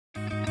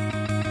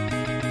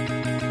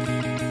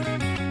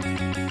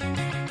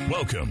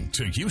Welcome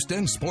to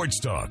Houston Sports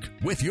Talk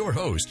with your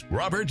host,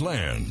 Robert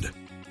Land.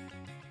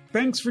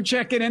 Thanks for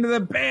checking into the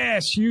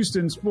best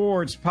Houston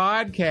sports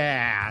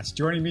podcast.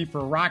 Joining me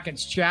for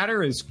Rockets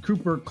Chatter is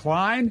Cooper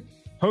Klein,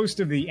 host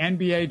of the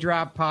NBA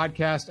Draft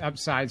podcast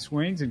Upside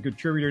Swings and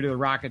contributor to the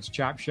Rockets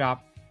Chop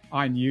Shop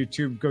on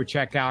YouTube. Go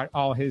check out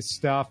all his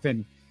stuff.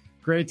 And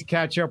great to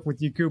catch up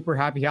with you, Cooper.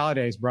 Happy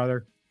holidays,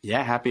 brother.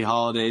 Yeah, happy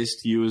holidays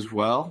to you as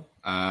well.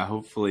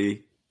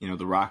 Hopefully,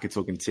 the Rockets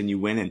will continue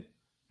winning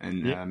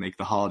and make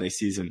the holiday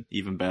season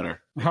even better.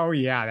 Oh,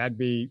 yeah, that'd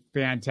be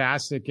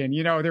fantastic. And,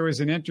 there was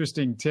an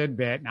interesting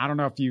tidbit, and I don't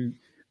know if you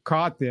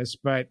caught this,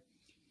 but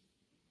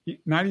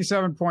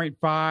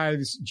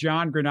 97.5's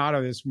John Granato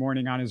this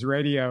morning on his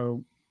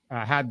radio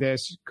had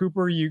this.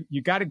 Cooper, you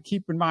got to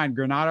keep in mind,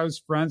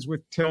 Granato's friends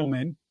with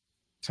Tillman,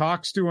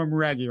 talks to him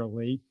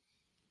regularly,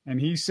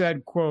 and he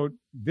said, quote,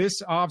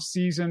 "This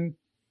offseason,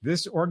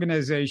 this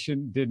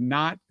organization did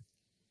not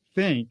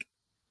think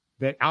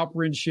that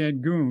Alperen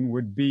Sengun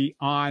would be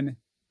on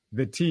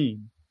the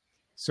team."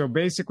 So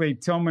basically,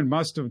 Tillman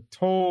must have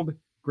told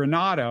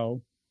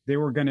Granato they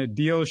were going to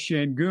deal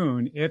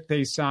Sengun if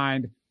they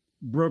signed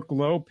Brook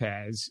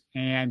Lopez.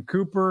 And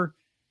Cooper,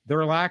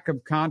 their lack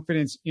of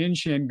confidence in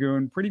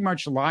Sengun pretty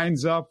much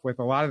lines up with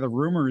a lot of the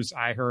rumors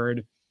I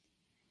heard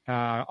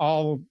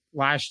all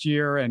last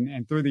year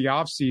and through the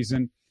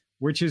offseason,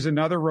 which is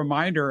another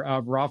reminder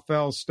of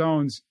Rafael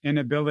Stone's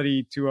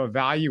inability to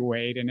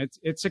evaluate. And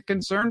it's a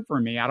concern for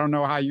me. I don't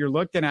know how you're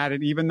looking at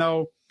it, even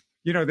though,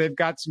 they've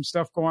got some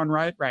stuff going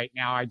right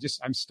now.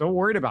 I'm still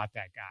worried about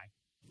that guy.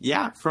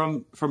 Yeah,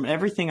 from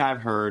everything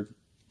I've heard,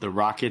 the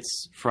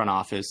Rockets front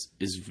office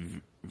is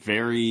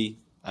very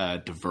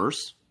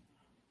diverse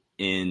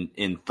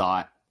in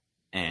thought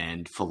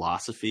and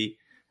philosophy.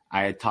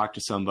 I had talked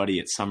to somebody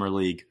at Summer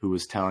League who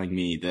was telling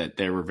me that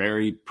there were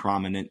very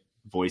prominent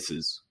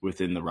voices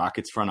within the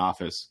Rockets front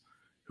office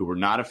who were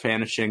not a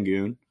fan of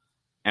Sengun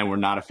and were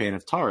not a fan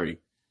of Tari,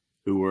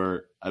 who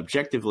were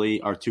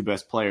objectively our two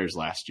best players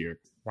last year.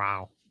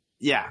 Wow.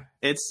 Yeah,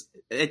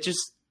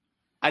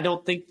 I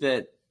don't think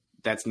that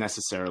that's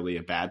necessarily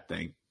a bad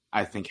thing.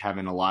 I think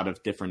having a lot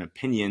of different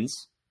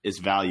opinions is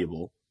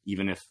valuable,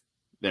 even if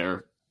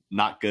they're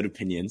not good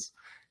opinions.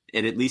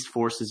 It at least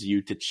forces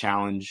you to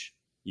challenge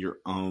your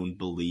own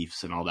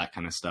beliefs and all that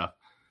kind of stuff.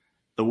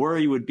 The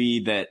worry would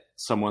be that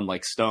someone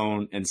like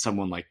Stone and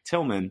someone like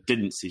Tillman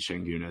didn't see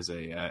Sengun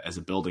as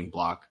a building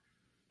block,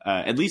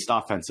 at least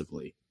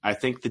offensively. I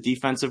think the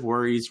defensive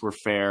worries were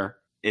fair.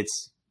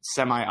 It's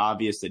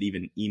semi-obvious that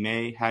even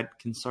Ime had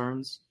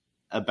concerns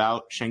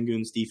about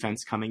Sengun's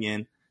defense coming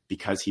in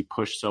because he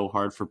pushed so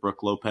hard for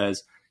Brook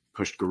Lopez,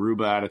 pushed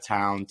Garuba out of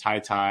town,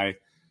 Tai,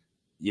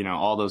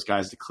 all those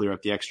guys to clear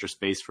up the extra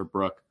space for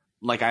Brook.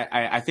 Like,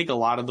 I think a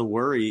lot of the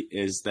worry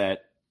is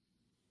that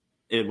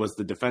it was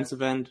the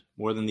defensive end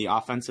more than the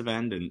offensive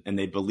end, and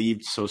they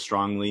believed so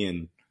strongly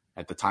in,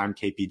 at the time,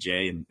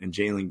 KPJ and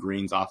Jalen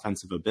Green's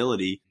offensive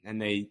ability,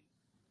 and they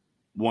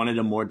wanted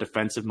a more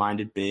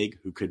defensive-minded big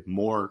who could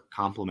more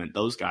complement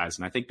those guys.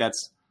 And I think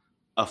that's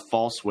a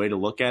false way to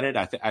look at it.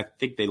 I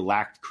think they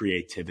lacked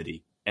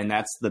creativity, and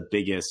that's the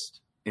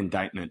biggest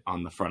indictment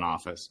on the front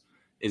office,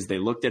 is they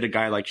looked at a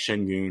guy like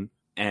Sengun,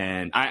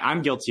 and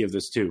I'm guilty of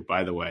this too,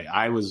 by the way.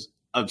 I was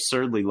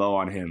absurdly low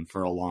on him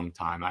for a long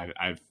time.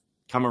 I've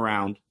come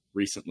around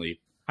recently.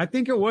 I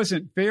think it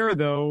wasn't fair,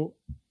 though,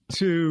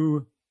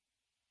 to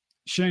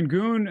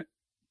Sengun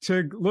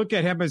to look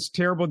at him as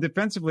terrible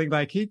defensively,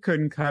 like he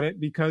couldn't cut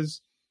it,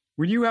 because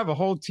when you have a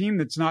whole team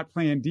that's not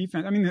playing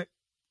defense, I mean,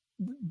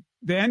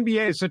 the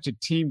NBA is such a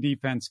team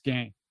defense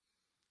game.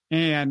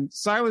 And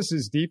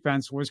Silas's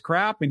defense was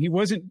crap, and he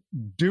wasn't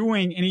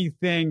doing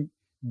anything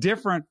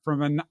different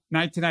from a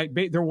night-to-night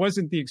base. There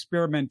wasn't the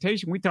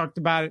experimentation. We talked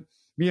about it,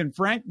 me and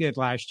Frank did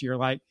last year.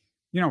 Like,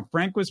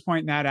 Frank was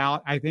pointing that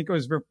out. I think it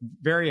was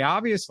very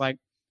obvious, like,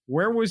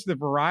 where was the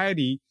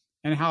variety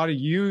and how to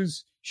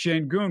use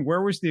Sengun?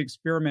 Where was the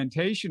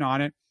experimentation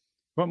on it?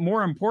 But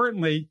more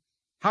importantly,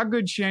 how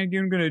good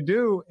Sengun going to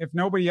do if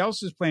nobody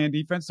else is playing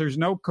defense? There's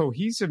no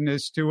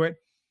cohesiveness to it.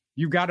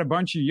 You've got a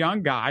bunch of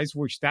young guys,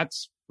 which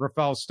that's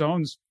Rafael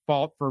Stone's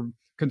fault for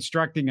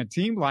constructing a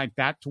team like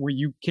that, to where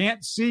you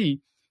can't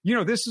see,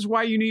 this is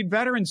why you need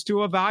veterans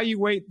to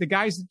evaluate the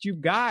guys that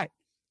you've got.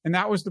 And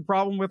that was the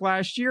problem with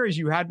last year, is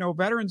you had no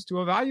veterans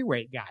to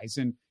evaluate guys.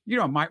 And,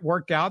 it might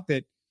work out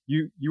that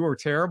you were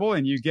terrible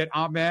and you get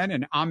Amen,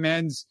 and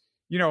Amen's,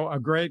 a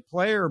great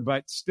player,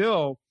 but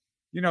still,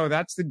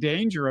 that's the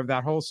danger of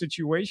that whole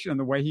situation and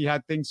the way he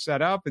had things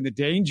set up, and the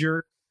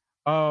danger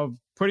of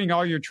putting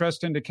all your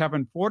trust into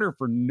Kevin Porter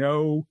for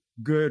no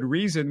good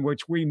reason,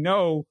 which we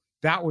know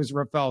that was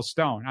Rafael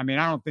Stone. I mean,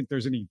 I don't think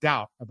there's any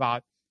doubt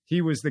about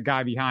he was the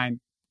guy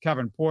behind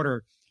Kevin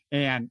Porter.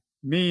 And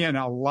me and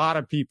a lot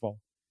of people,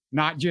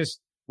 not just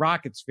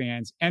Rockets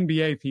fans,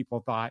 NBA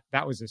people, thought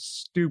that was a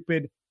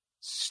stupid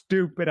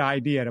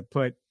idea to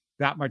put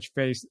that much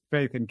faith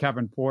in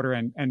Kevin Porter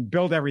and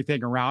build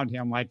everything around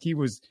him like he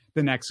was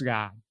the next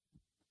guy.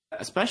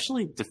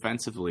 Especially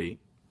defensively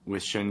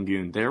with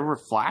Sengun, there were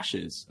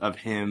flashes of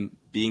him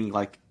being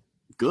like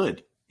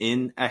good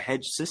in a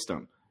hedge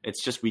system.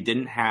 It's just we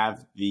didn't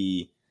have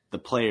the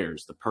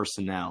players, the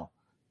personnel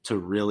to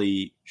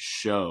really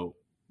show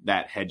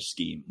that hedge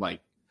scheme.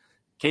 Like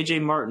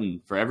KJ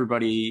Martin, for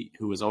everybody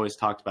who was always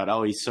talked about,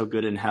 oh, he's so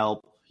good in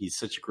help, he's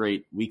such a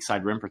great weak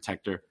side rim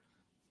protector,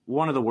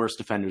 one of the worst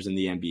defenders in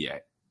the NBA.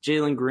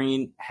 Jalen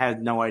Green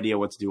had no idea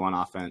what to do on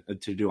offense,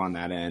 to do on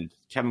that end.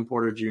 Kevin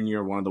Porter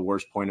Jr., one of the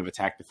worst point of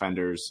attack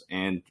defenders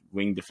and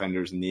wing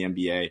defenders in the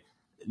NBA.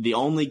 The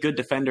only good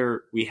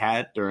defender we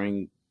had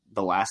during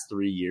the last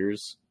 3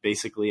 years,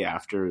 basically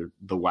after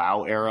the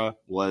WoW era,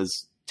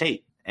 was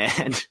Tate.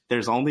 And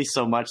there's only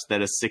so much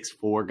that a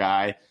 6'4"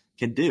 guy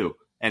can do.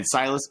 And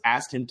Silas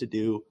asked him to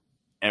do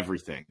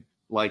everything.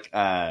 Like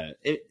that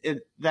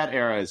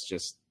era is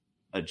just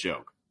a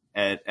joke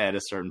at a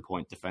certain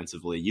point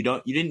defensively. You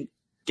didn't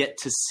get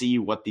to see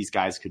what these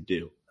guys could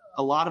do.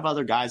 A lot of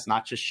other guys,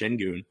 not just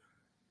Sengun,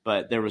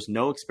 but there was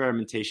no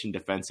experimentation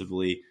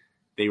defensively.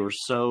 They were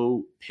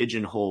so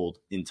pigeonholed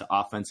into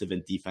offensive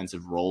and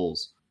defensive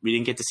roles. We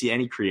didn't get to see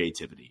any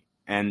creativity.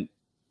 And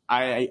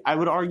I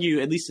would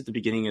argue, at least at the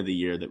beginning of the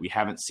year, that we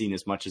haven't seen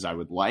as much as I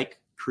would like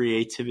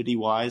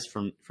creativity-wise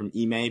from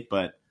Ime,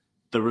 but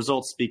the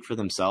results speak for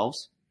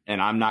themselves.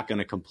 And I'm not going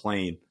to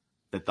complain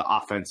that the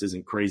offense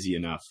isn't crazy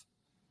enough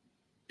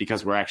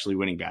because we're actually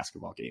winning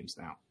basketball games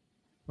now.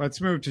 Let's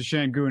move to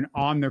Sengun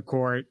on the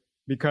court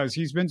because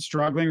he's been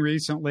struggling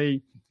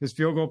recently. His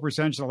field goal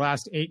percentage the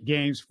last 8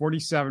 games,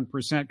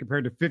 47%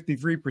 compared to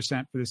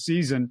 53% for the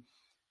season.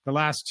 The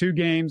last 2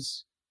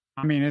 games,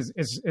 I mean,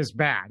 is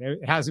bad. It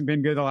hasn't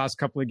been good the last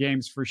couple of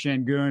games for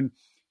Sengun.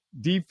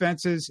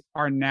 Defenses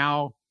are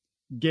now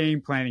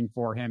game planning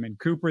for him. And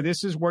Cooper,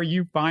 this is where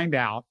you find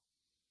out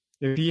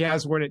if he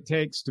has what it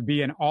takes to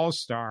be an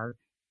all-star.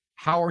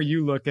 How are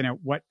you looking at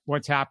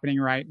what's happening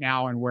right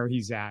now and where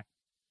he's at?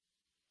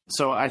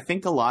 So I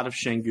think a lot of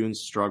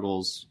Sengun's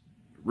struggles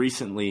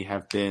recently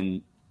have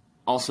been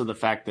also the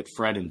fact that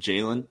Fred and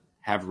Jalen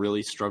have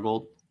really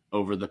struggled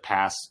over the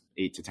past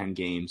 8 to 10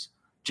 games.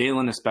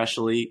 Jalen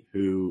especially,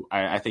 who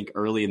I think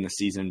early in the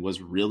season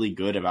was really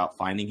good about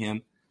finding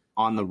him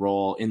on the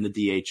roll, in the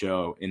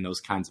DHO, in those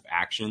kinds of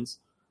actions.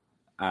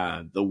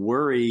 The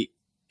worry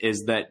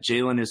is that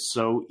Jalen is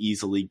so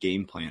easily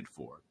game planned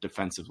for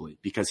defensively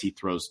because he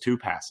throws 2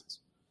 passes.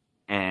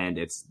 And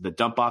it's the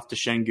dump off to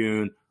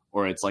Sengun,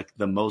 or it's like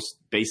the most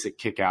basic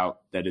kick out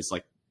that is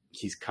like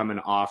he's coming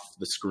off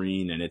the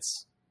screen and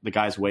it's the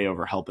guy's way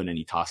over helping and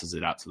he tosses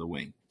it out to the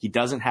wing. He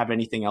doesn't have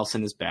anything else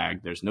in his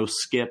bag. There's no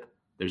skip.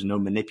 There's no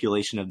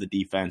manipulation of the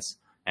defense,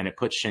 and it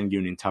puts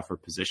Sengun in tougher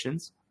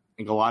positions. I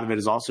think a lot of it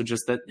is also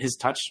just that his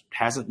touch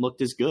hasn't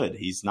looked as good.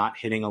 He's not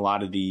hitting a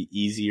lot of the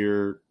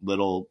easier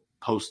little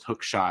post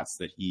hook shots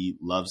that he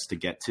loves to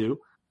get to.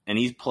 And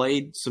he's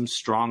played some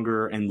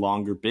stronger and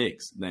longer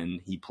bigs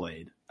than he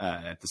played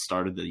at the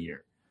start of the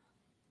year.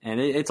 And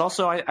it's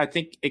also, I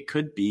think it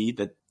could be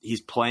that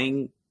he's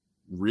playing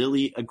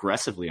really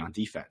aggressively on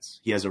defense.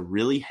 He has a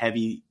really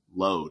heavy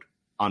load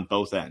on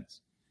both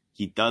ends.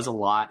 He does a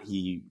lot.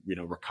 He,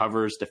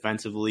 recovers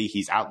defensively.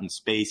 He's out in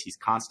space. He's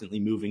constantly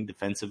moving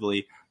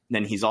defensively. And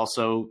then he's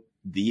also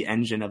the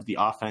engine of the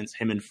offense,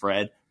 him and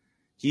Fred.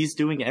 He's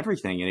doing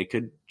everything, and it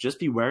could just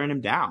be wearing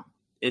him down.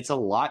 It's a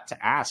lot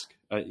to ask.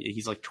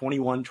 He's like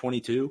 21,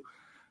 22,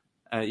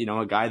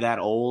 a guy that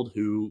old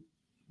who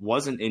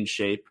wasn't in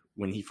shape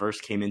when he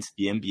first came into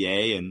the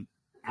NBA and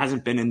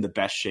hasn't been in the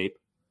best shape.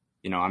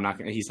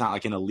 He's not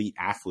like an elite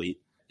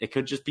athlete. It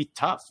could just be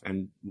tough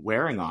and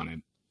wearing on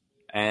him.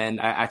 And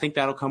I think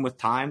that'll come with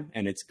time,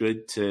 and it's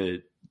good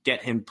to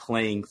get him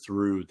playing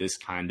through this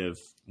kind of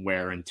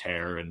wear and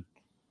tear. And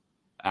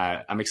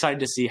I'm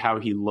excited to see how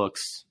he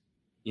looks,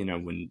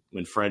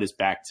 when Fred is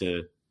back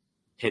to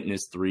hitting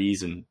his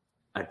threes. And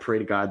I pray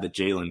to God that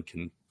Jalen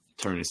can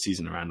turn his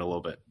season around a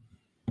little bit.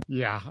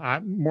 Yeah,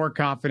 more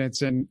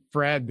confidence in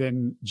Fred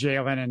than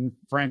Jalen. And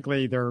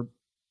frankly, they're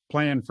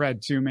playing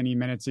Fred too many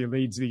minutes. He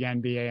leads the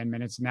NBA in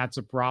minutes, and that's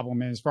a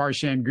problem. And as far as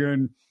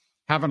Sengun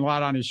having a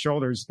lot on his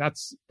shoulders,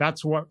 that's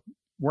what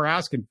we're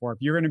asking for. If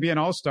you're going to be an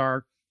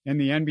all-star in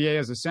the NBA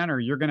as a center,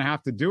 you're going to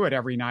have to do it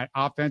every night,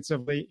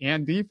 offensively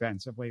and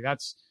defensively.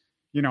 That's,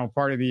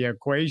 part of the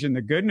equation.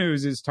 The good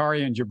news is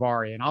Tari and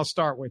Jabari, and I'll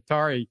start with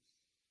Tari.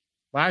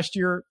 Last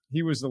year,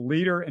 he was the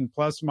leader in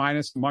plus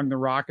minus among the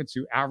Rockets,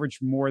 who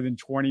averaged more than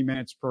 20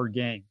 minutes per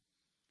game,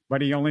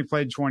 but he only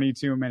played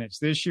 22 minutes.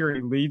 This year,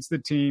 he leads the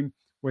team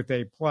with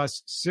a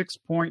plus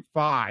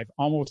 6.5,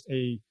 almost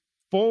a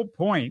full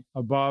point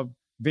above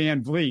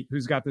Van Vliet,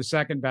 who's got the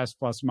second best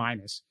plus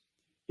minus.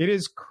 It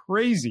is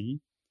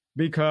crazy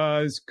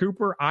because,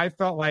 Cooper, I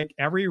felt like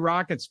every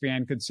Rockets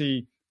fan could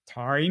see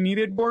Tari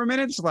needed more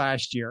minutes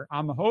last year.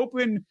 I'm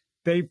hoping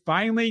they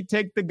finally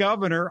take the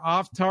governor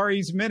off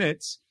Tari's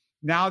minutes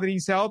now that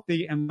he's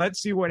healthy, and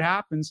let's see what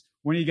happens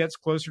when he gets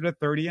closer to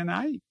 30 a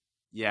night.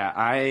 Yeah,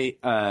 I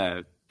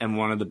am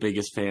one of the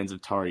biggest fans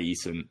of Tari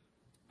Eason.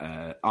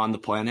 on the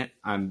planet.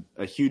 I'm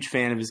a huge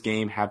fan of his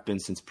game, have been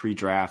since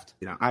pre-draft.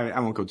 I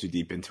won't go too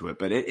deep into it,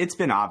 but it's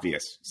been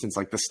obvious since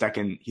like the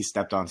second he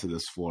stepped onto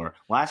this floor.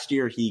 Last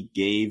year, he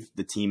gave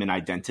the team an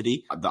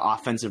identity. The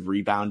offensive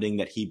rebounding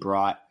that he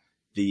brought,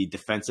 the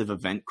defensive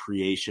event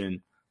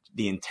creation,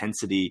 the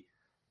intensity,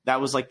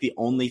 that was like the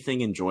only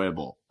thing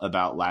enjoyable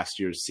about last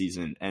year's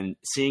season. And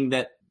seeing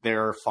that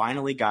there are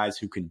finally guys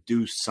who can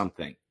do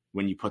something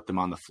when you put them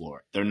on the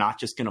floor. They're not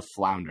just going to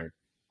flounder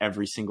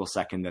every single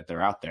second that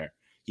they're out there.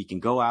 He can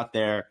go out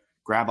there,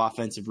 grab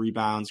offensive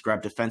rebounds,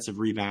 grab defensive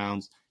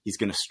rebounds. He's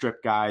going to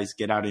strip guys,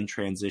 get out in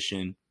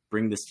transition,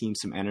 bring this team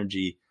some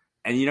energy.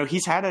 And,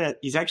 he's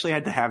actually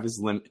had to have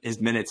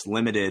his minutes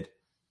limited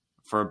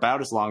for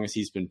about as long as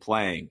he's been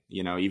playing,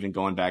 even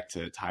going back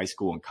to high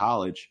school and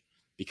college,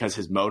 because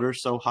his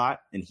motor's so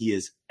hot and he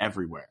is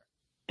everywhere,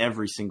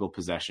 every single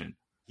possession.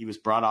 He was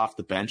brought off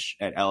the bench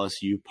at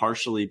LSU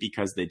partially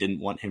because they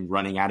didn't want him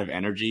running out of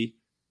energy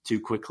too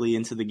quickly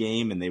into the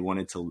game, and they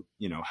wanted to,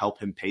 help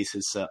him pace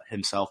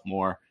himself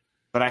more.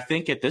 But I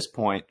think at this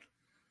point,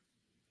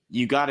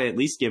 you got to at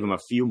least give him a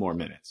few more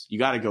minutes. You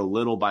got to go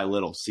little by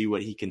little, see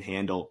what he can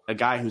handle. A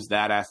guy who's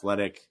that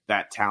athletic,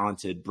 that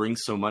talented,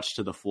 brings so much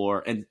to the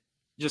floor, and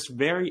just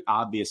very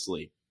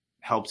obviously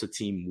helps a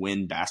team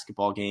win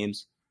basketball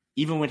games,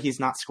 even when he's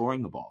not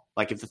scoring the ball.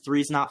 Like if the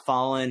three's not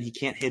falling, he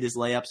can't hit his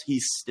layups,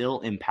 he's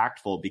still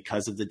impactful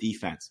because of the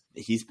defense.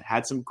 He's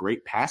had some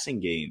great passing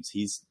games.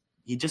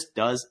 He just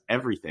does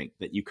everything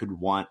that you could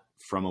want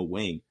from a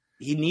wing.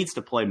 He needs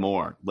to play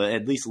more,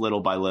 at least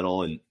little by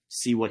little, and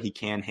see what he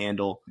can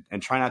handle,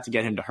 and try not to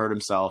get him to hurt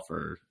himself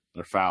or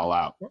foul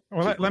out.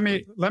 Well, let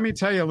me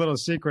tell you a little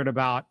secret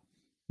about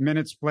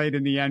minutes played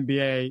in the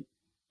NBA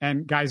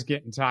and guys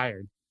getting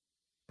tired.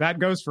 That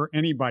goes for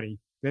anybody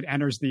that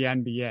enters the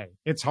NBA.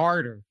 It's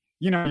harder.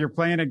 You're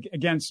playing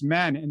against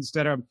men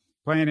instead of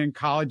playing in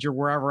college or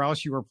wherever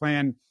else you were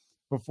playing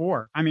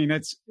before. I mean,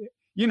 it's,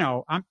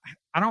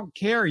 I don't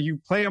care. You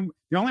play them.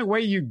 The only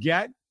way you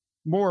get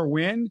more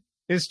win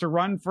is to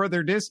run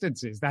further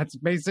distances. That's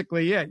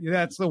basically it.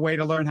 That's the way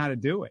to learn how to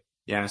do it.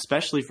 Yeah,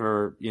 especially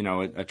for, a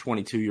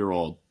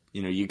 22-year-old.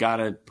 You got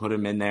to put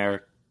him in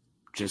there,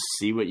 just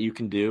see what you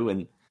can do.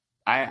 And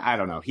I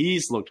don't know.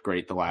 He's looked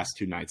great the last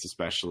two nights,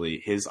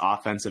 especially. His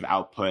offensive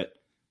output,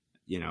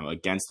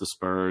 against the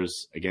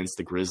Spurs, against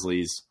the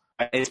Grizzlies,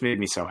 it's made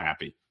me so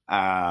happy.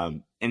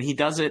 And he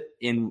does it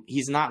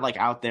he's not like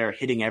out there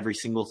hitting every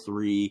single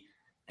three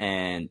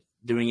and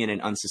doing it in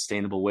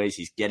unsustainable ways.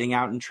 He's getting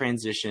out in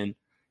transition.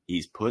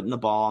 He's putting the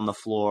ball on the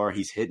floor.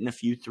 He's hitting a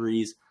few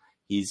threes.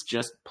 He's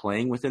just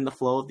playing within the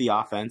flow of the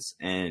offense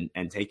and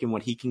taking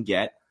what he can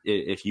get.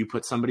 If you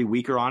put somebody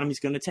weaker on him, he's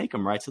going to take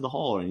them right to the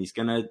hole, and he's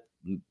going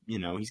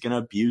to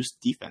abuse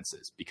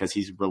defenses because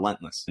he's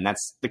relentless. And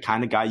that's the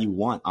kind of guy you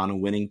want on a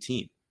winning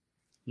team.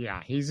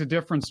 Yeah, he's a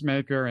difference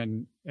maker,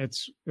 and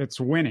it's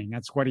winning.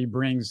 That's what he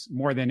brings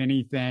more than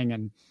anything.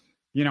 And,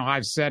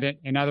 I've said it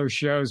in other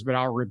shows, but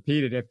I'll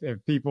repeat it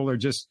if people are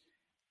just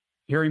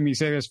hearing me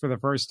say this for the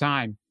first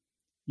time.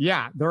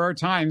 Yeah, there are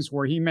times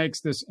where he makes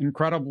this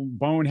incredible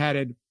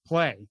boneheaded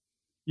play,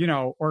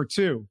 or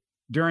two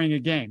during a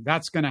game.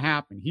 That's going to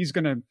happen. He's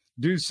going to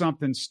do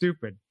something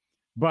stupid.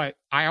 But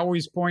I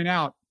always point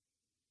out,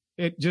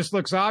 it just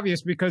looks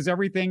obvious because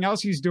everything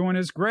else he's doing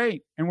is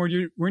great. And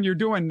when you're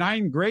doing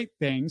 9 great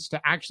things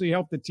to actually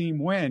help the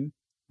team win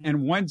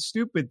and one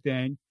stupid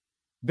thing,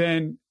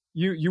 then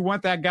you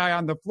want that guy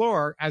on the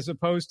floor, as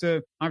opposed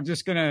to, I'm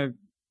just going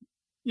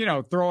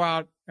to, throw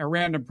out a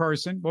random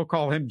person. We'll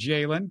call him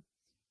Jalen.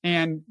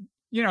 And,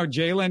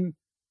 Jalen,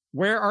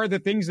 where are the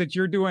things that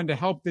you're doing to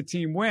help the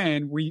team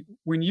win?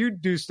 When you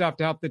do stuff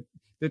to help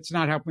that's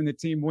not helping the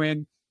team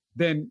win,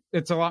 then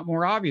it's a lot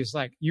more obvious.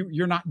 Like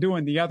you're not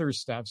doing the other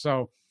stuff.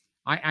 So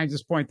I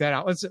just point that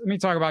out. Let me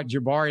talk about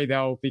Jabari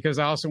though, because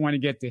I also want to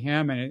get to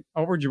him. And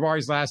over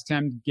Jabari's last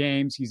 10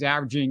 games, he's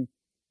averaging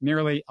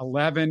nearly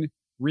 11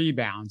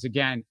 rebounds.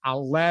 Again,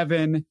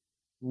 11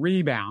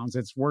 rebounds.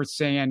 It's worth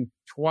saying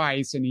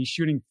twice. And he's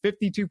shooting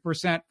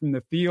 52% from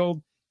the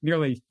field,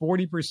 nearly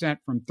 40%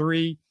 from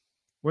three.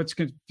 What's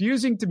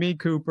confusing to me,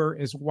 Cooper,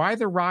 is why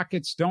the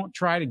Rockets don't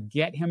try to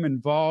get him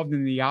involved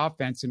in the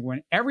offense. And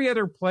when every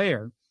other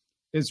player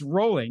is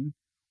rolling,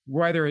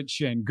 whether it's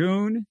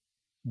Sengun,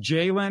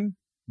 Jalen,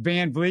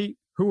 Van Vliet,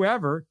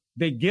 whoever,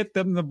 they get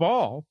them the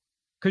ball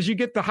because you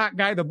get the hot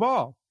guy the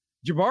ball.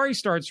 Jabari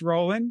starts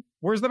rolling.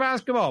 Where's the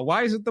basketball?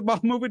 Why isn't the ball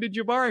moving to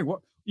Jabari?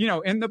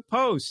 In the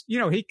post,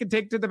 he can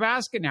take to the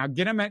basket now,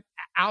 get him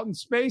out in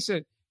space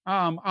it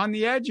on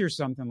the edge or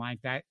something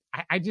like that.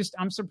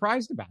 I'm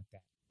surprised about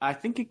that. I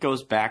think it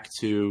goes back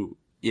to,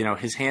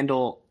 his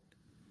handle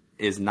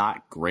is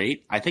not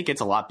great. I think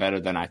it's a lot better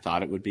than I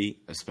thought it would be,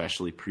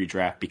 especially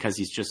pre-draft, because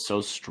he's just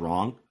so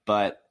strong.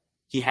 But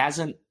he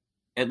hasn't,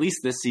 at least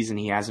this season,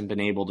 he hasn't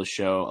been able to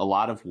show a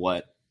lot of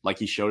what, like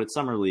he showed at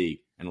Summer League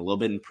and a little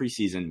bit in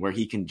preseason, where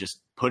he can just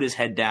put his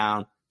head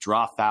down,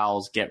 draw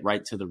fouls, get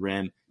right to the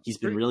rim. He's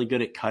been really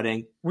good at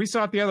cutting. We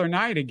saw it the other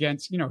night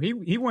against,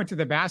 he went to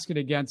the basket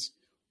against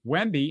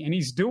Wemby, and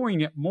he's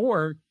doing it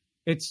more.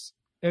 It's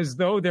as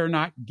though they're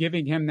not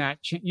giving him that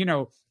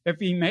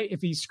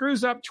if he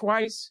screws up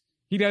twice,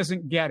 he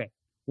doesn't get it.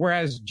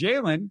 Whereas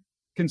Jalen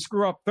can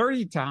screw up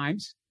 30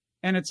 times.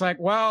 And it's like,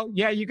 well,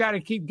 yeah, you got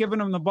to keep giving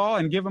him the ball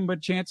and give him a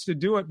chance to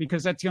do it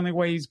because that's the only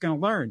way he's going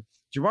to learn.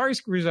 Jabari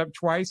screws up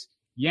twice,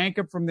 yank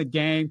him from the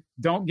game,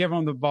 don't give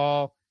him the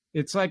ball.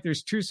 It's like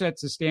there's two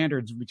sets of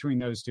standards between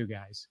those two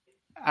guys.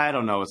 I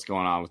don't know what's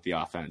going on with the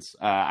offense.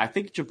 I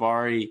think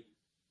Jabari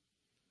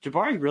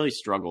really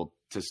struggled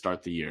to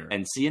start the year,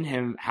 and seeing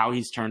him, how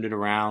he's turned it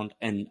around.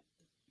 And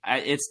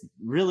it's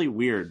really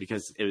weird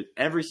because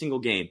every single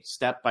game,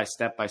 step by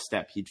step by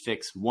step, he'd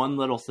fix one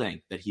little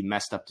thing that he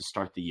messed up to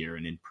start the year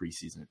and in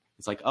preseason.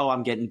 It's like, oh,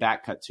 I'm getting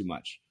back cut too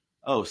much.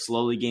 Oh,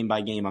 slowly game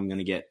by game, I'm going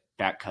to get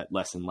back cut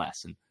less and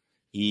less. And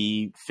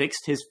he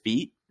fixed his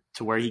feet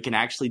to where he can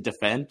actually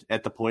defend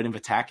at the point of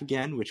attack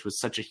again, which was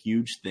such a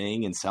huge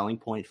thing and selling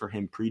point for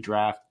him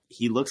pre-draft.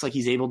 He looks like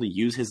he's able to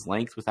use his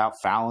length without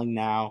fouling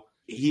now.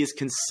 He is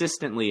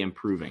consistently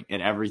improving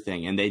at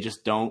everything, and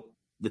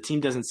the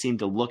team doesn't seem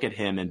to look at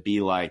him and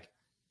be like,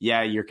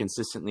 yeah, you're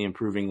consistently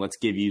improving. Let's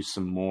give you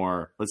some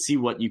more. Let's see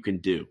what you can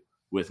do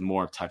with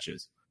more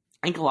touches.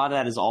 I think a lot of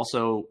that is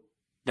also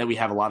that we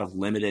have a lot of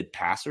limited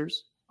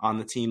passers on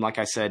the team. Like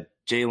I said,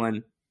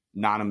 Jalen,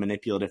 not a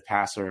manipulative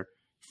passer.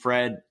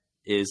 Fred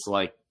is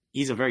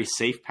he's a very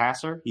safe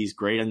passer. He's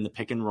great in the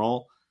pick and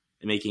roll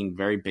and making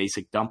very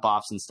basic dump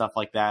offs and stuff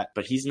like that.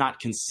 But he's not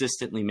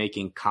consistently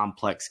making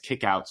complex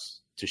kickouts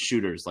to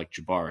shooters like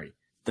Jabari.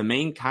 The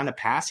main kind of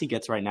pass he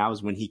gets right now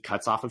is when he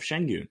cuts off of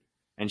Sengun.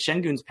 And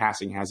Sengun's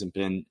passing hasn't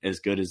been as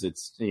good as it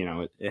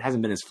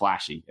hasn't been as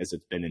flashy as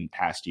it's been in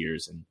past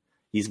years. And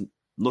he's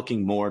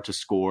looking more to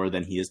score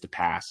than he is to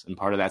pass. And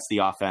part of that's the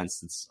offense.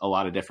 It's a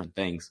lot of different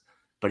things.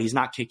 But he's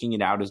not kicking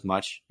it out as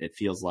much, it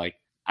feels like.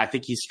 I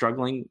think he's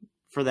struggling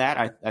for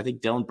that. I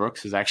think Dillon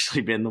Brooks has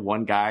actually been the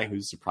one guy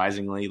who's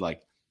surprisingly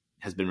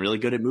has been really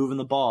good at moving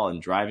the ball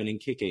and driving and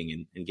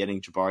kicking and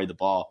getting Jabari the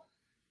ball.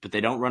 But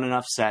they don't run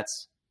enough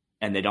sets.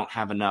 And they don't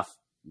have enough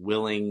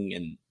willing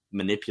and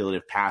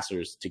manipulative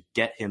passers to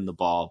get him the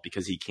ball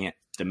because he can't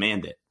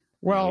demand it.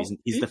 Well,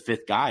 he's the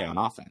fifth guy on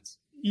offense.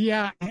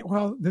 Yeah.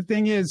 Well, the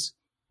thing is,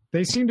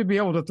 they seem to be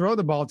able to throw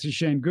the ball to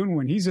Sengun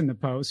when he's in the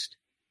post.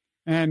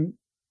 And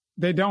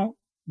they don't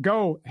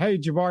go, hey,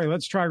 Jabari,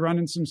 let's try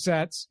running some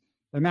sets.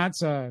 And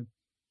that's a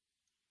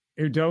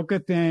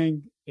Udoka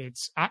thing.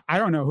 I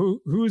don't know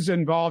who's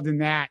involved in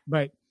that,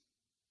 but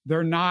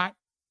they're not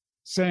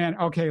saying,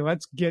 okay,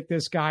 let's get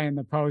this guy in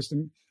the post.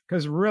 And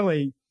because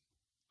really,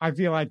 I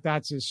feel like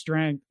that's his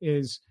strength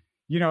is,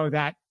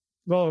 that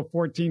little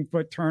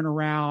 14-foot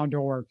turnaround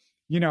or,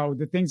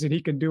 the things that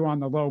he can do on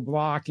the low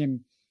block. And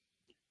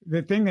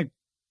the thing that,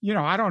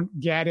 I don't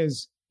get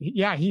is,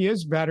 he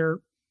is better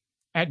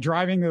at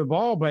driving the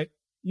ball, but,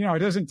 it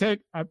doesn't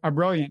take a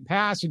brilliant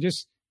pass. You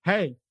just,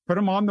 hey, put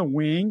him on the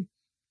wing,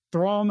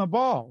 throw him the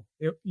ball.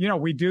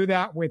 We do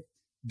that with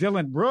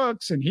Dillon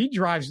Brooks, and he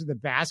drives to the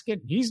basket.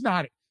 He's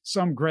not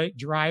some great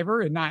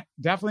driver and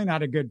definitely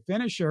not a good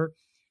finisher.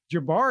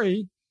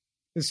 Jabari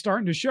is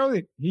starting to show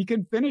that he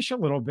can finish a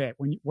little bit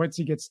once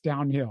he gets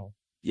downhill.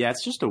 Yeah,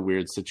 it's just a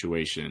weird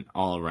situation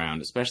all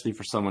around, especially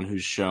for someone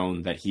who's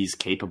shown that he's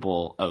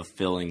capable of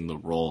filling the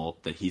role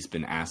that he's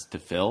been asked to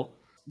fill.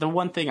 The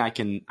one thing I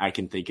can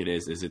think it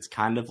is it's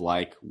kind of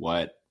like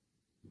what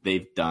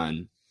they've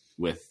done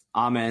with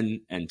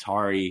Amen and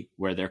Tari,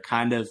 where they're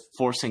kind of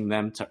forcing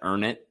them to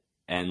earn it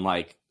and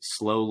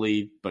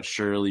slowly but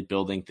surely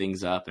building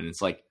things up. And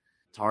it's like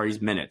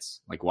Tari's minutes.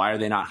 Why are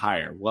they not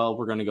higher? Well,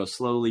 we're going to go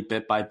slowly,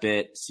 bit by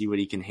bit, see what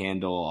he can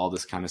handle, all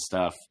this kind of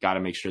stuff. Got to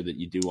make sure that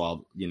you do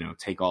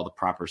take all the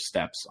proper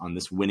steps on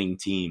this winning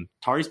team.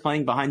 Tari's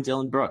playing behind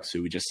Dillon Brooks,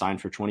 who we just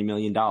signed for $20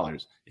 million.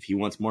 If he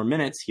wants more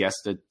minutes, he has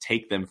to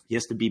take them. He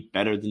has to be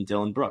better than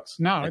Dillon Brooks.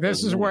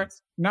 This is where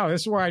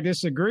I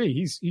disagree.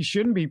 He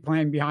shouldn't be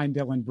playing behind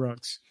Dillon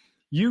Brooks.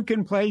 You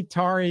can play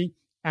Tari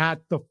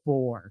at the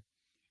 4.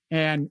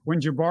 And when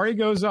Jabari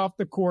goes off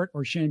the court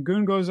or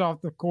Sengun goes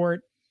off the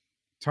court,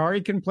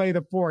 Tari can play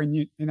the 4.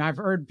 And I've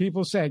heard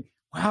people say,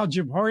 wow,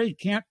 Jabari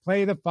can't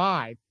play the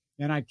 5.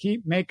 And I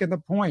keep making the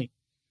point.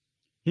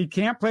 He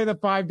can't play the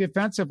 5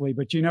 defensively,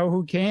 but you know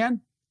who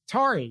can?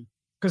 Tari,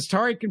 because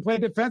Tari can play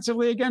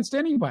defensively against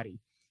anybody.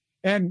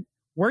 And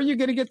where are you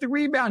going to get the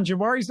rebound?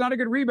 Jabari's not a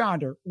good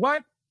rebounder.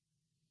 What?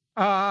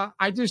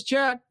 I just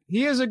checked.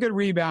 He is a good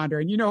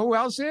rebounder. And you know who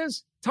else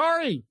is?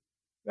 Tari.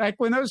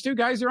 When those two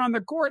guys are on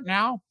the court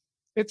now,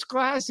 it's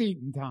glass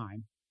eating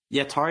time.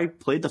 Yeah, Tari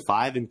played the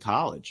 5 in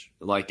college,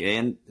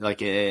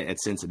 at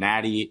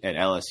Cincinnati, at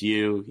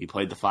LSU. He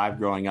played the 5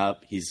 growing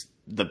up. He's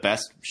the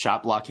best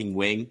shot blocking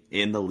wing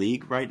in the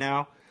league right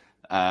now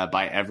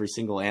by every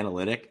single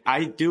analytic.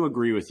 I do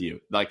agree with you.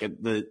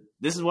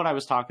 This is what I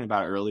was talking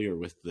about earlier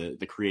with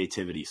the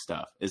creativity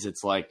stuff.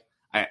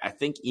 I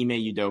think Ime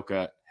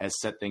Udoka has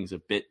set things a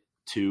bit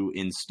too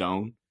in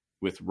stone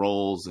with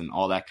roles and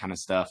all that kind of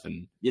stuff.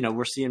 And,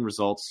 we're seeing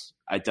results.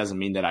 It doesn't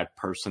mean that I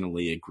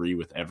personally agree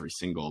with every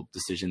single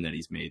decision that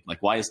he's made.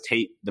 Why is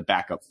Tate the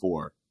backup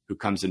 4 who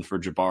comes in for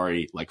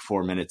Jabari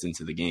 4 minutes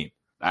into the game?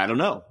 I don't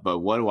know, but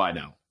what do I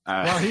know?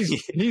 Well,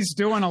 he's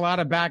doing a lot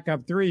of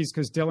backup threes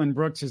because Dylan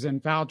Brooks is in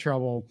foul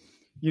trouble,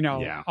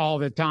 all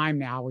the time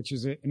now, which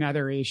is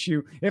another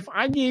issue. If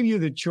I gave you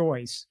the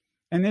choice,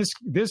 and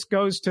this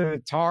goes to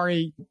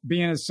Tari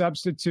being a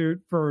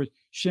substitute for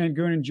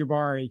Sengun and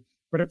Jabari,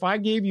 but if I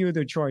gave you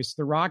the choice,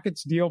 the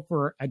Rockets deal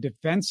for a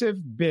defensive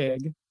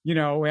big,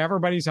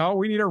 everybody's,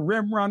 we need a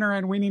rim runner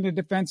and we need a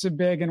defensive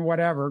big and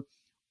whatever,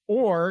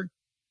 or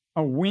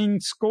a wing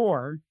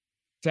scorer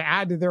to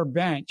add to their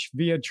bench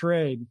via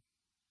trade,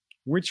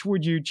 which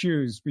would you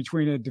choose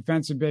between a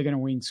defensive big and a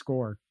wing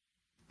scorer?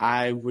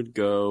 I would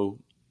go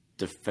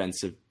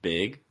defensive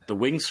big. The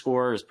wing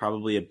scorer is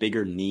probably a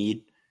bigger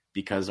need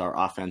because our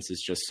offense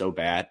is just so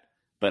bad,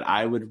 but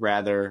I would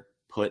rather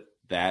put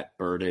that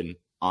burden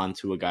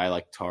onto a guy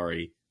like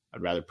Tari.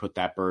 I'd rather put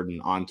that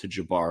burden onto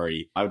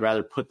Jabari. I would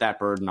rather put that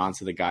burden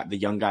onto the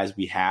young guys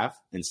we have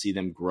and see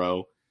them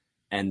grow,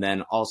 and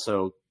then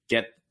also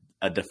get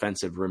a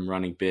defensive rim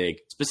running big,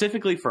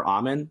 specifically for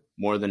Amen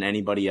more than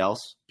anybody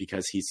else,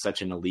 because he's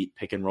such an elite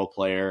pick and roll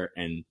player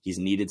and he's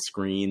needed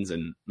screens.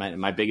 And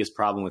my biggest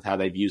problem with how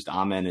they've used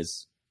Amen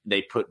is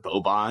they put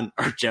Boban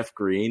or Jeff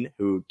Green,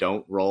 who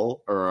don't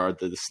roll or are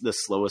the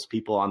slowest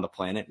people on the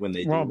planet when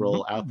they do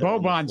roll out there.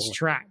 Boban's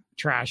trash.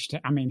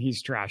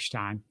 He's trash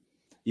time.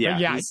 Yeah,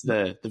 he's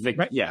the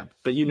victim. Yeah,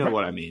 but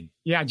what I mean.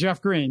 Yeah,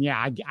 Jeff Green.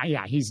 Yeah,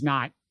 he's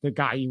not the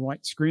guy you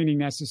want screening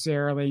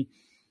necessarily.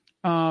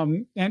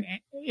 And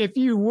if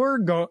you were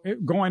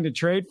going to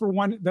trade for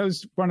one of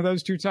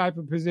those two type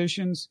of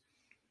positions,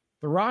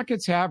 the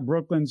Rockets have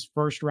Brooklyn's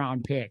first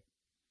round pick.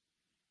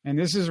 And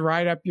this is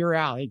right up your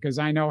alley because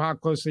I know how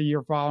closely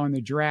you're following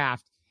the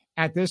draft.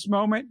 At this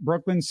moment,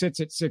 Brooklyn sits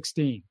at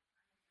 16.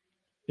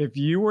 If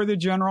you were the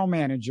general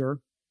manager,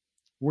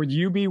 would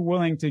you be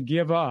willing to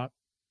give up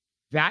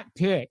that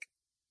pick,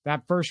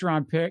 that first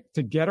round pick,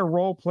 to get a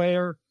role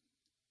player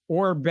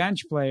or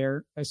bench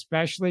player,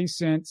 especially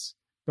since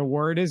the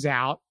word is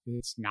out,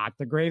 it's not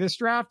the greatest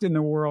draft in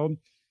the world?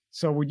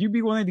 So would you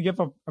be willing to give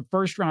a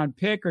first round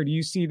pick, or do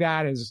you see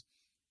that as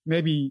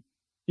maybe,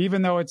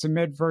 even though it's a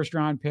mid first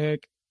round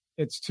pick,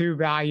 it's too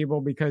valuable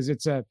because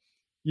it's a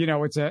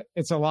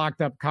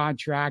locked up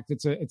contract.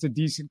 It's a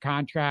decent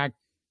contract,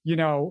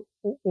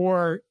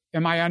 or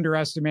am I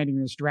underestimating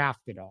this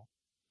draft at all?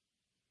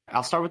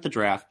 I'll start with the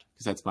draft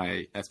because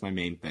that's my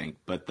main thing.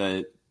 But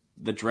the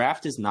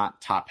draft is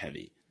not top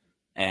heavy,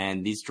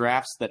 and these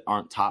drafts that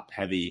aren't top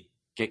heavy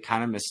get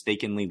kind of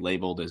mistakenly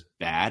labeled as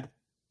bad.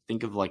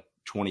 Think of like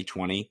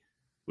 2020,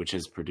 which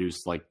has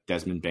produced like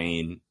Desmond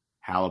Bane,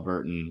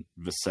 Halliburton,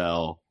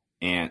 Vassell,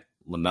 Ant,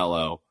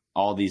 LaMelo,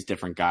 all these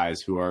different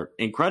guys who are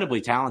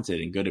incredibly talented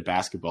and good at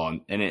basketball.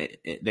 And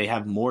they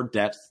have more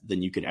depth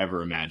than you could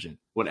ever imagine.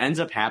 What ends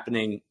up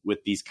happening with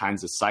these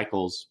kinds of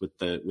cycles with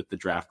the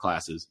draft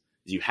classes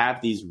is you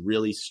have these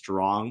really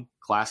strong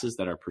classes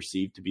that are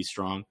perceived to be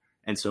strong.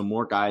 And so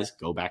more guys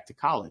go back to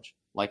college.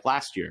 Like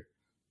last year,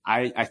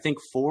 I think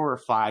 4 or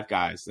 5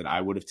 guys that I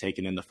would have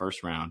taken in the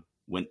first round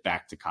went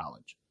back to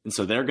college. And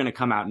so they're going to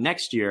come out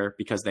next year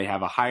because they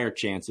have a higher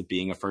chance of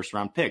being a first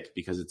round pick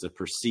because it's a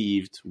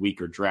perceived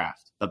weaker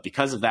draft. But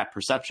because of that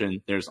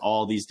perception, there's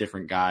all these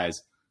different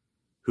guys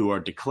who are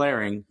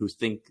declaring, who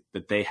think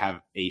that they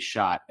have a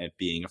shot at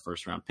being a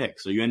first round pick.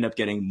 So you end up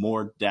getting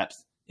more depth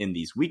in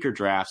these weaker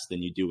drafts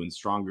than you do in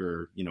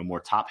stronger, more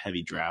top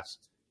heavy drafts,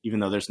 even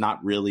though there's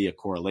not really a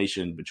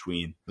correlation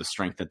between the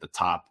strength at the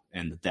top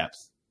and the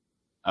depth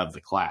of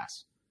the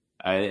class.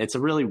 It's a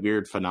really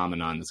weird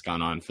phenomenon that's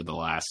gone on for the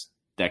last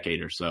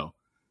decade or so.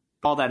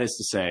 All that is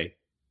to say,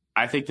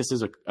 I think this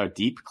is a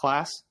deep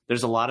class.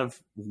 There's a lot of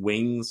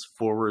wings,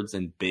 forwards,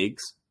 and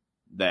bigs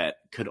that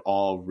could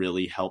all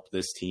really help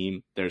this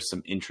team. There's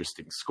some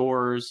interesting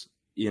scorers,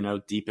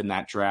 deep in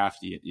that draft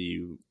that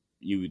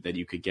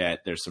you could get.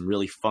 There's some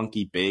really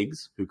funky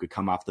bigs who could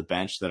come off the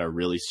bench that are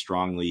really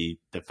strongly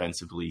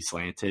defensively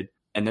slanted.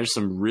 And there's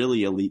some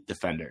really elite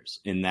defenders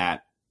in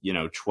that,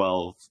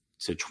 12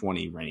 to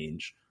 20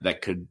 range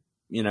that could,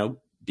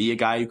 be a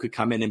guy who could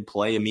come in and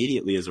play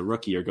immediately as a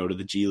rookie or go to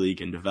the G League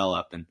and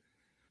develop. And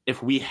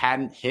if we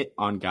hadn't hit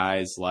on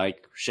guys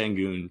like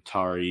Sengun,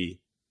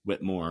 Tari,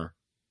 Whitmore,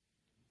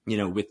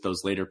 with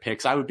those later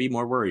picks, I would be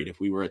more worried.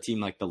 If we were a team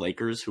like the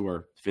Lakers, who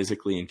are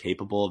physically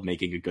incapable of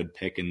making a good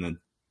pick in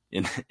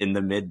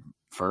the mid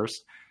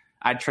first,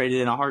 I'd trade it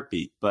in a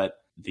heartbeat. But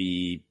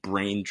the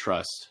brain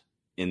trust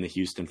in the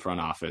Houston front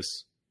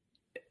office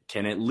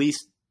can at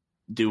least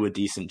do a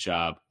decent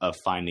job of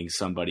finding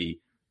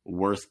somebody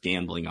worth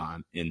gambling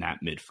on in that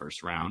mid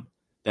first round,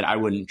 that I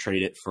wouldn't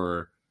trade it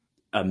for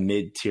a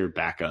mid tier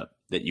backup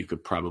that you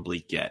could probably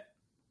get.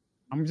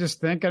 I'm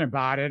just thinking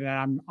about it, and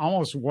I'm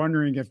almost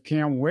wondering if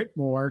Cam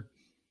Whitmore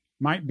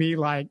might be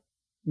like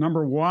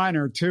number 1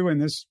 or 2 in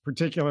this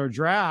particular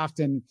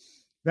draft. And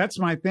that's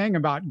my thing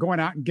about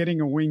going out and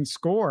getting a wing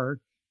scorer.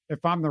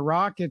 If I'm the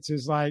Rockets,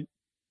 is like,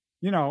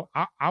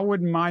 I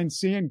wouldn't mind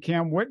seeing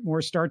Cam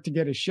Whitmore start to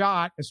get a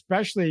shot,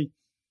 especially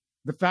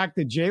the fact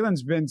that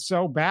Jalen's been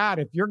so bad.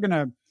 If you're going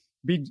to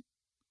be,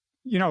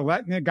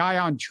 letting the guy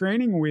on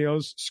training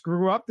wheels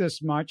screw up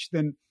this much,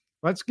 then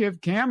let's give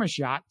Cam a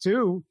shot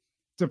too,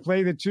 to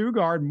play the 2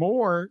 guard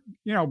more,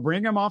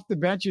 bring him off the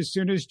bench as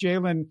soon as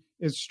Jalen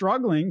is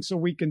struggling so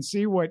we can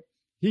see what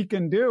he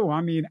can do.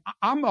 I mean,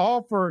 I'm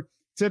all for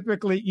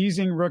typically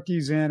easing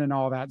rookies in and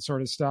all that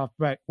sort of stuff.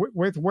 But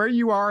with where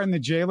you are in the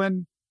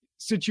Jalen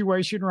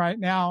situation right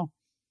now,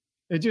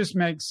 it just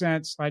makes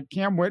sense. Like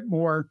Cam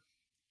Whitmore,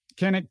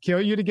 can it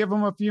kill you to give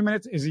him a few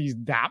minutes? Is he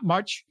that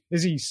much?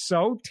 Is he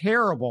so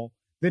terrible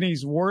that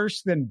he's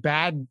worse than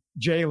bad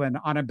Jalen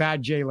on a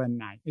bad Jalen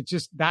night? It's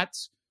just,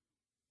 that's,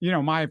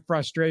 my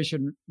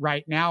frustration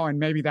right now. And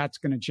maybe that's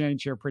going to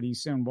change here pretty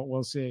soon, but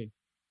we'll see.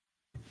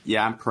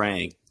 Yeah, I'm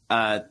praying.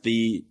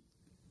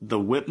 The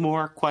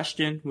Whitmore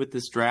question with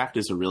this draft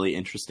is a really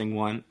interesting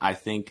one. I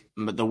think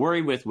the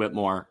worry with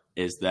Whitmore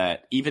is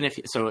that even if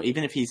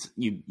he's,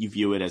 you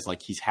view it as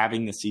like he's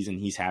having the season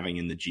he's having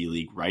in the G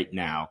League right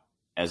now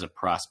as a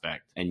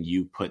prospect, and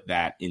you put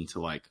that into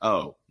like,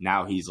 oh,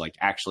 now he's like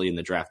actually in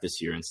the draft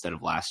this year instead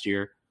of last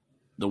year.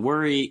 The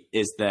worry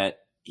is that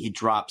he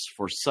drops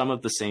for some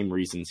of the same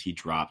reasons he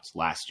dropped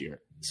last year.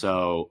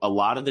 So a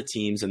lot of the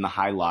teams in the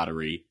high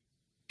lottery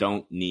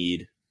don't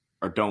need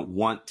or don't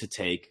want to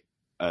take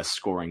a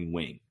scoring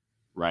wing,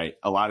 right?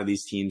 A lot of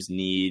these teams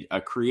need a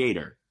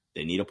creator.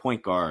 They need a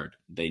point guard.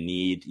 They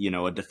need,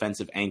 a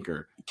defensive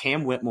anchor.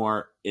 Cam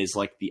Whitmore is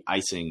like the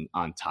icing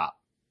on top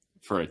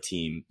for a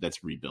team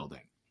that's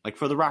rebuilding. Like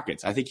for the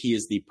Rockets, I think he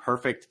is the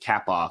perfect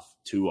cap off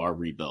to our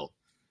rebuild,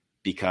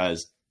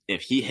 because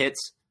if he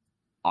hits,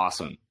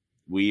 awesome.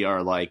 We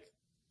are like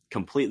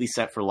completely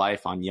set for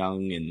life on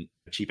young and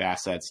cheap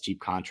assets, cheap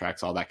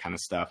contracts, all that kind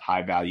of stuff,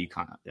 high value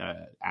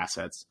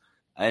assets.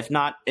 If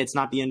not, it's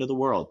not the end of the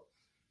world.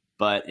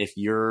 But if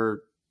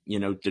you're,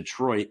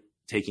 Detroit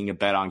taking a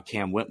bet on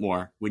Cam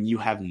Whitmore when you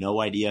have no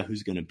idea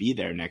who's going to be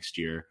there next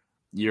year,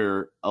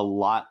 you're a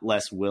lot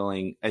less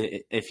willing.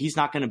 If he's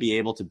not going to be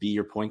able to be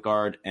your point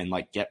guard and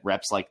like get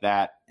reps like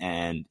that,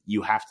 and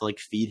you have to like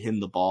feed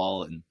him the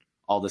ball and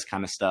all this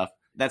kind of stuff,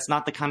 that's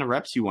not the kind of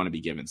reps you want to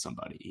be giving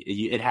somebody.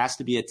 It has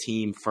to be a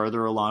team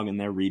further along in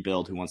their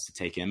rebuild who wants to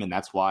take him. And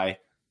that's why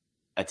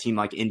a team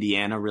like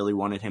Indiana really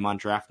wanted him on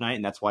draft night.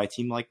 And that's why a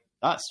team like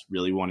us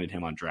really wanted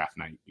him on draft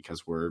night,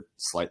 because we're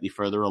slightly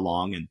further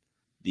along, and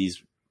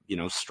these,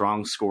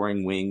 strong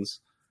scoring wings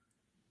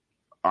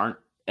aren't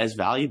as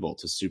valuable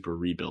to super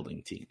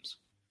rebuilding teams.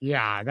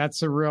 Yeah,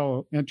 that's a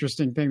real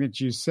interesting thing that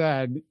you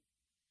said,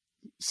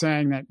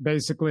 saying that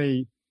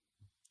basically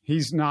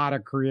he's not a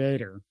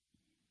creator.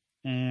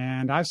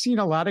 And I've seen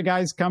a lot of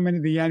guys come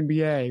into the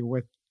NBA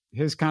with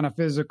his kind of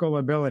physical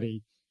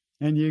ability,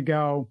 and you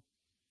go,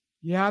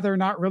 yeah, they're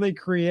not really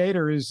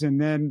creators.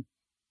 And then,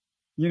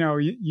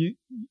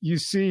 you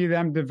see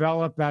them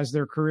develop as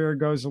their career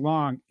goes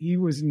along. He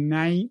was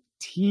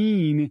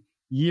 19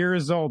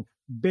 years old,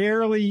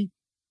 barely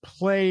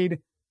played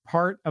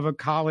part of a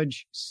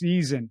college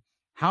season.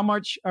 How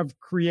much of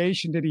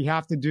creation did he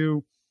have to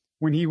do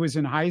when he was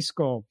in high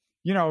school?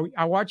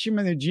 I watch him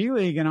in the G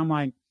League and I'm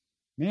like,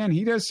 man,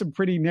 he does some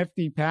pretty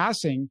nifty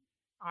passing.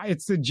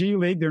 It's the G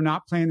League. They're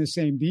not playing the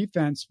same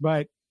defense,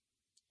 but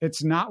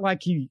it's not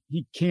like he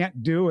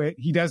can't do it.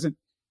 He doesn't,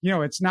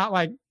 it's not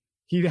like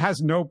he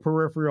has no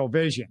peripheral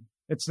vision.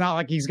 It's not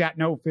like he's got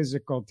no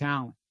physical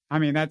talent. I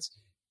mean,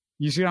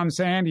 you see what I'm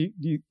saying?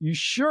 You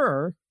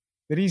sure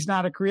that he's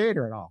not a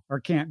creator at all, or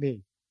can't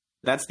be?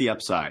 That's the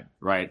upside,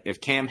 right?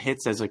 If Cam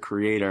hits as a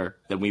creator,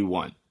 then we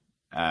won.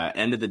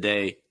 End of the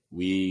day,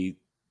 we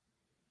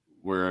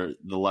were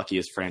the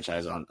luckiest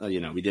franchise on,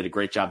 we did a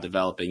great job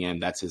developing him.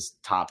 That's his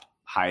top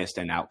highest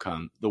end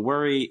outcome. The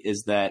worry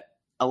is that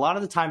a lot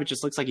of the time it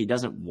just looks like he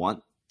doesn't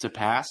want to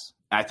pass.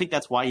 I think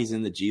that's why he's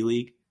in the G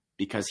League,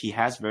 because he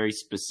has very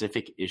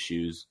specific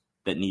issues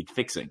that need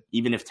fixing.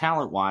 Even if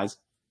talent-wise,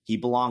 he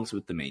belongs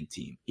with the main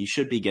team. He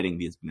should be getting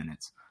these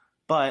minutes.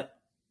 But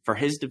for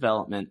his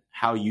development,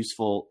 how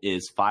useful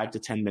is 5 to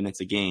 10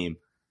 minutes a game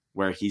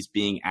where he's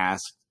being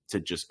asked to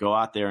just go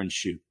out there and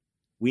shoot?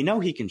 We know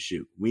he can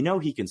shoot. We know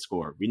he can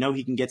score. We know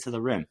he can get to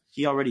the rim.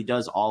 He already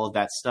does all of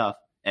that stuff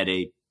at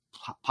a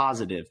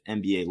positive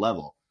NBA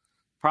level.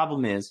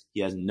 Problem is,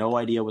 he has no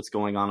idea what's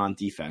going on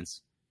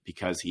defense,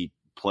 because he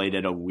played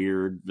at a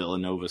weird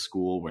Villanova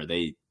school where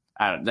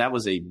that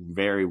was a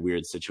very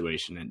weird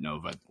situation at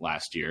Nova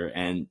last year.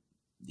 And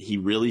he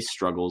really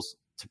struggles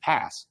to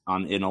pass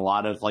in a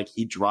lot of, like,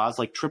 he draws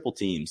like triple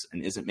teams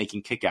and isn't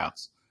making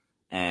kickouts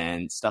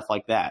and stuff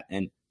like that.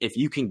 And if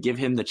you can give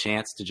him the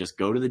chance to just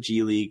go to the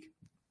G League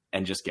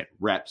and just get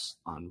reps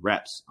on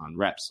reps on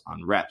reps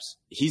on reps,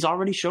 he's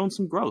already shown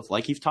some growth.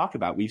 Like you've talked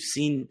about, we've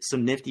seen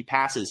some nifty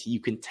passes. You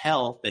can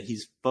tell that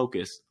he's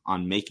focused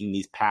on making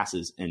these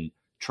passes and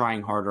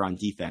trying harder on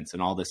defense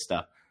and all this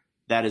stuff.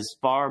 That is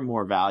far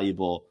more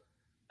valuable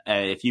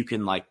if you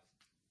can like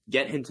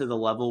get him to the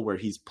level where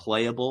he's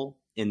playable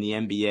in the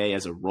NBA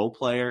as a role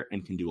player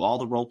and can do all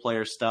the role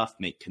player stuff,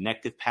 make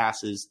connective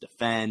passes,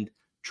 defend,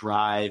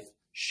 drive,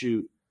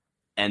 shoot.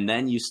 And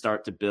then you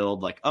start to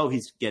build like, oh,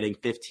 he's getting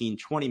 15,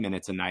 20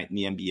 minutes a night in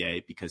the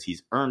NBA because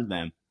he's earned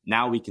them.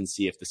 Now we can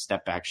see if the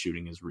step back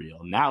shooting is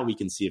real. Now we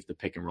can see if the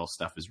pick and roll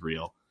stuff is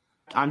real.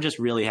 I'm just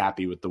really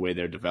happy with the way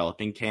they're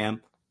developing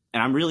Cam.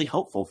 And I'm really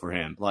hopeful for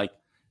him. Like,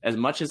 as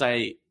much as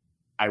I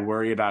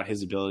worry about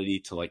his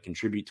ability to like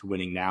contribute to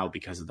winning now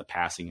because of the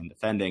passing and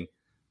defending,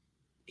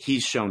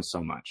 he's shown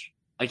so much.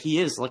 Like, he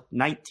is like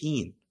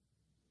 19.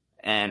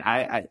 And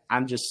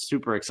I'm just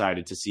super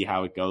excited to see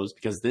how it goes,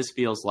 because this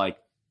feels like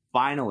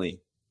finally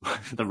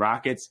the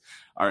Rockets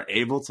are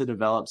able to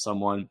develop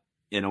someone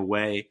in a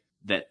way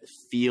that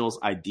feels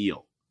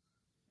ideal,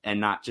 and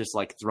not just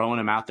like throwing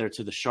him out there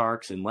to the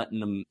Sharks and letting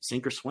them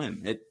sink or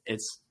swim.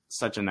 It's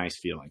such a nice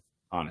feeling,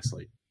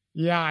 honestly.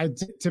 Yeah, I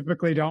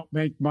typically don't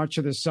make much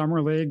of the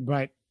summer league,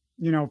 but,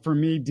 for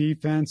me,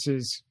 defense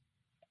is,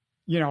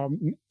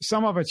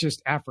 some of it's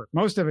just effort.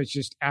 Most of it's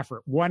just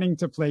effort, wanting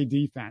to play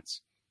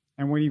defense.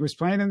 And when he was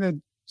playing in the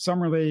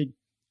summer league,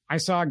 I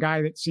saw a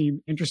guy that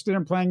seemed interested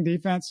in playing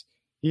defense.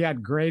 He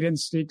had great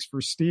instincts for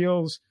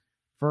steals,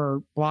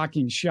 for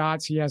blocking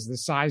shots. He has the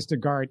size to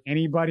guard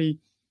anybody.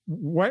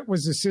 What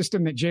was the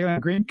system that Jalen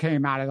Green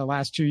came out of the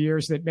last 2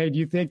 years that made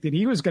you think that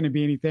he was going to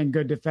be anything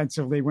good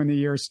defensively when the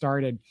year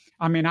started?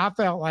 I mean, I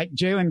felt like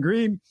Jalen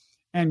Green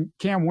and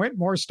Cam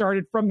Whitmore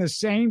started from the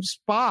same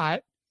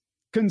spot,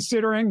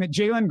 considering that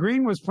Jalen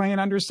Green was playing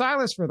under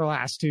Silas for the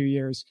last 2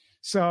 years.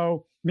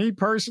 So me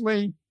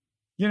personally,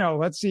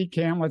 let's see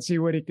Cam. Let's see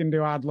what he can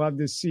do. I'd love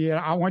to see it.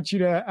 I want you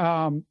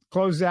to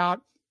close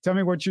out. Tell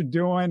me what you're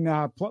doing.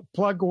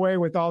 Plug away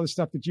with all the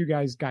stuff that you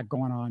guys got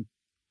going on.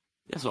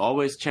 Yeah, so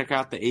always check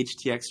out the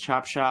HTX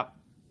Chop Shop.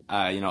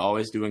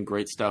 Always doing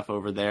great stuff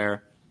over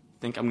there. I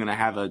think I'm going to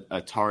have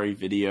a Tari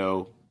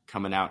video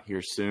coming out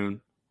here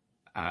soon.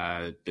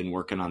 Been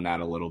working on that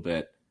a little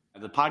bit.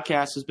 The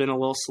podcast has been a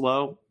little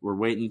slow. We're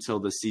waiting until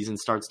the season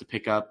starts to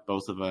pick up.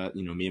 Both of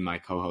me and my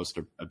co-host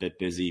are a bit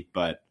busy,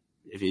 but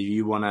if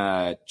you want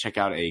to check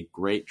out a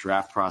great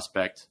draft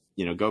prospect,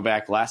 go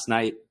back last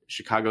night.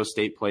 Chicago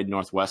State played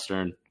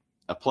Northwestern.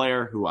 A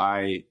player who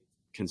I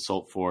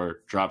consult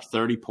for dropped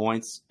 30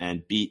 points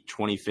and beat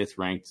 25th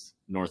ranked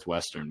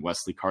Northwestern,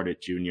 Wesley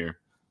Cardet Jr.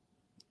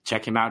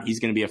 Check him out.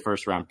 He's going to be a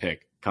first-round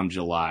pick come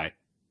July.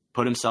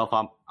 Put himself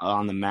up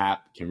on the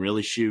map, can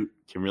really shoot,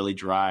 can really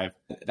drive.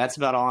 That's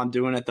about all I'm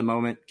doing at the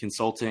moment.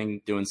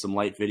 Consulting, doing some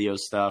light video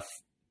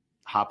stuff,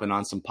 hopping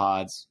on some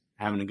pods,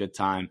 having a good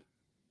time,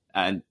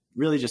 and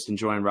really just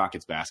enjoying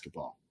Rockets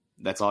basketball.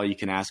 That's all you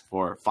can ask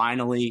for.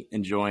 Finally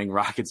enjoying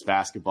Rockets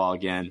basketball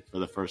again for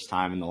the first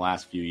time in the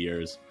last few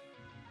years.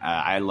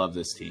 I love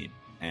this team,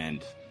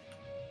 and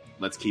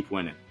let's keep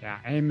winning. Yeah,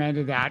 amen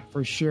to that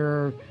for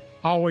sure.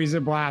 Always a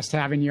blast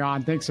having you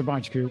on. Thanks a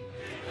bunch, Coop.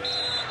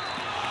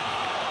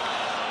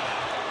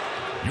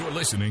 You're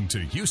listening to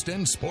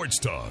Houston Sports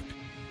Talk.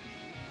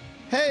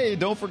 Hey,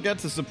 don't forget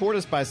to support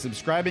us by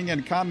subscribing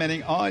and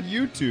commenting on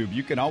YouTube.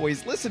 You can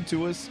always listen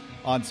to us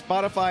on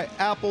Spotify,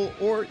 Apple,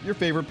 or your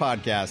favorite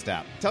podcast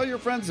app. Tell your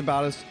friends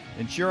about us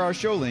and share our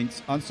show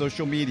links on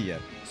social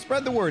media.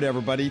 Spread the word,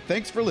 everybody.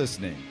 Thanks for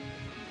listening.